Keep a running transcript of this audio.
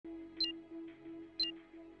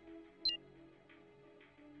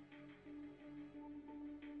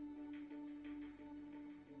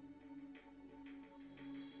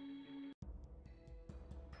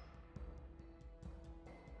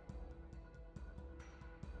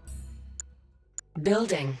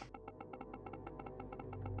Building.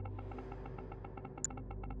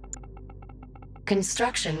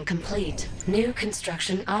 Construction complete. New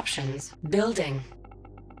construction options. Building.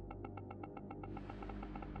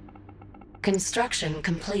 Construction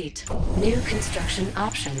complete. New construction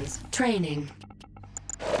options. Training.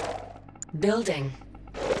 Building.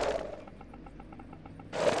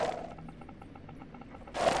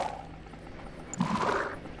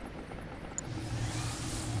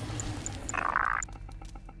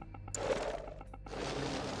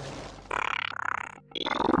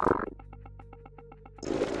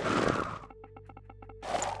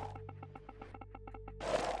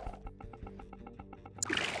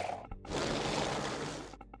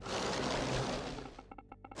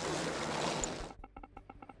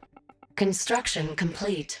 Construction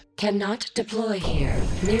complete. Cannot deploy here.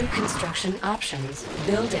 New construction options.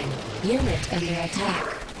 Building. Unit under attack.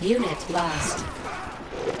 Unit lost.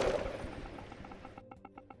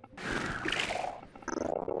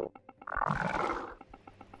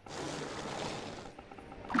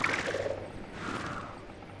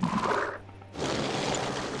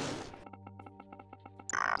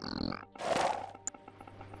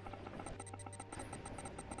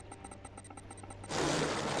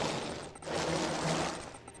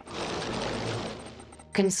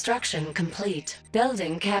 Construction complete.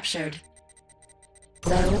 Building captured.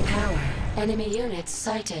 Low power. Enemy units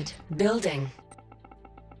sighted. Building.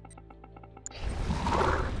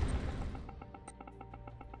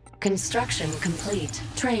 Construction complete.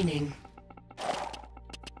 Training.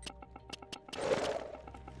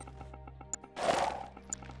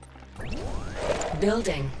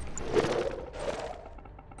 Building.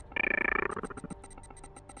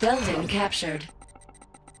 Building captured.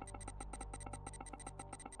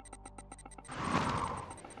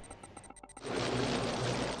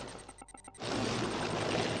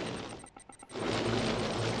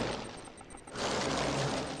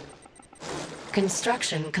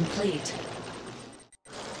 Construction complete.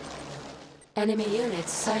 Enemy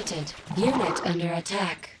units sighted. Unit under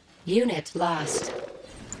attack. Unit lost.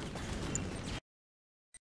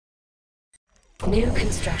 New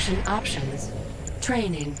construction options.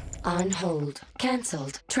 Training. On hold.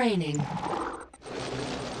 Cancelled. Training.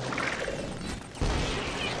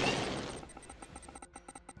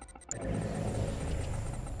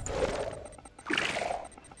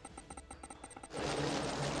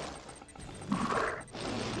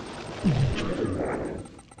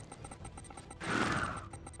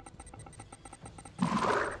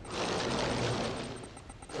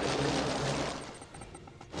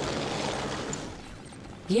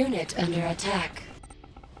 Unit under attack.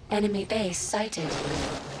 Enemy base sighted.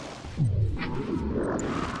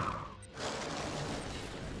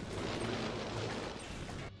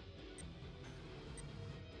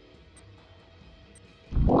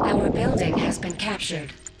 Our building has been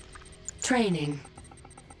captured. Training.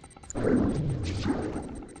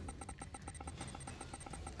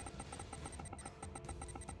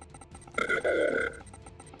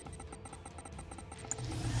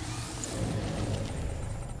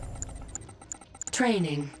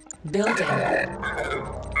 Training. Building.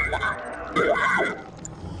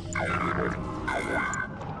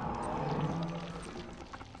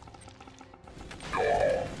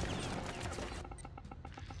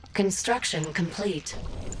 Construction complete.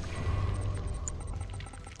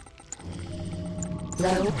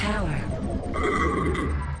 Low power.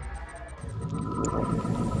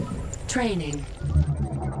 Training.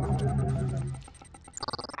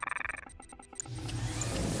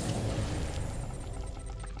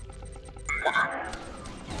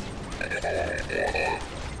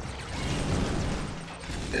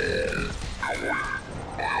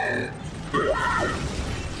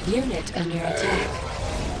 Unit under attack.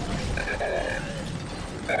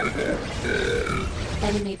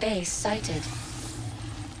 Enemy base sighted.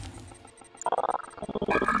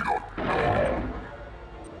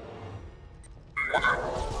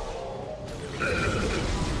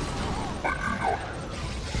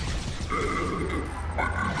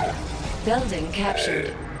 Building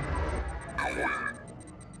captured.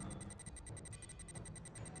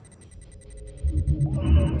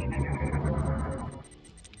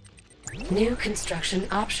 New construction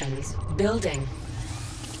options. Building.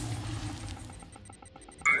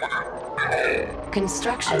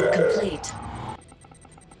 Construction complete.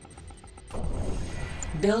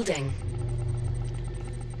 Building.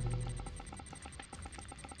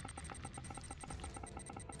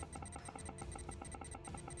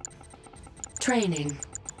 Training.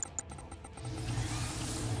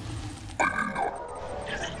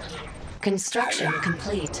 Construction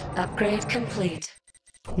complete. Upgrade complete.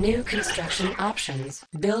 New construction options.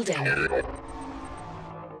 Building.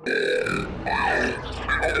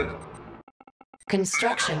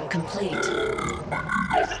 Construction complete.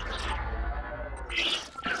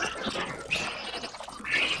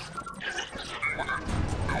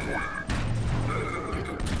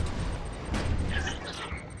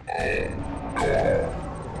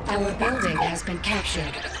 Our building has been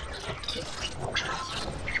captured.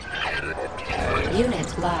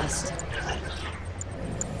 Unit lost.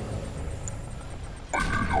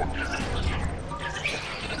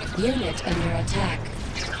 Unit under attack.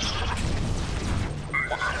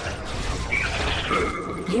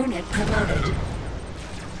 Unit promoted.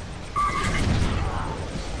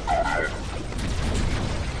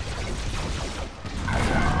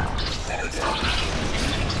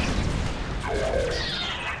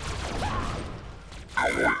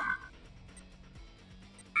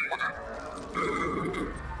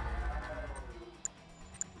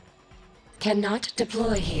 Cannot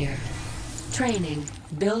deploy here. Training.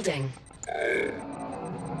 Building.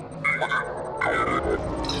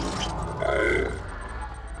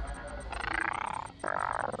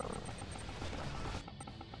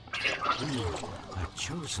 We are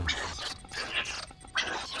chosen.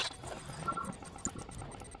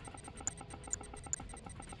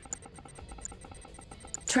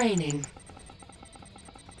 Training.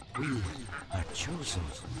 We are chosen.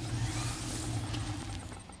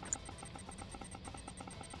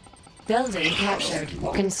 Building captured.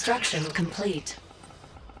 Construction complete.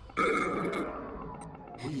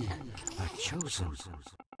 We are chosen.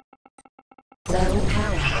 Low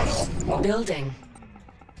power. Building.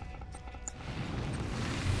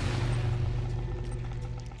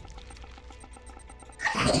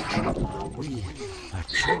 We are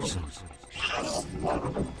chosen.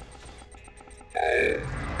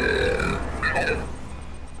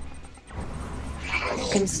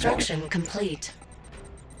 Construction complete.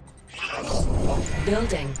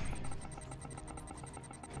 Building.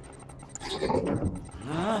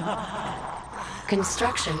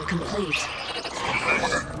 Construction complete.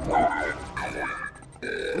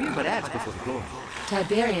 We but ask before the glory.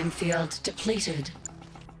 Tiberium field depleted.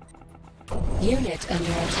 Unit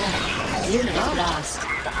under attack. Unit lost.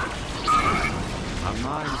 Our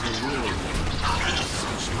minds are weary.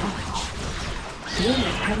 Such knowledge.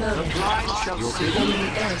 Unit promoted. Blind shall see. Enemy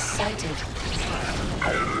base sighted.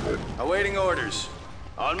 Awaiting orders.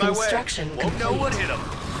 On my way. Construction Won't know what complete. hit 'em.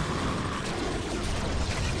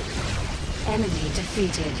 Enemy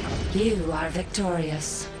defeated. You are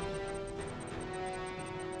victorious.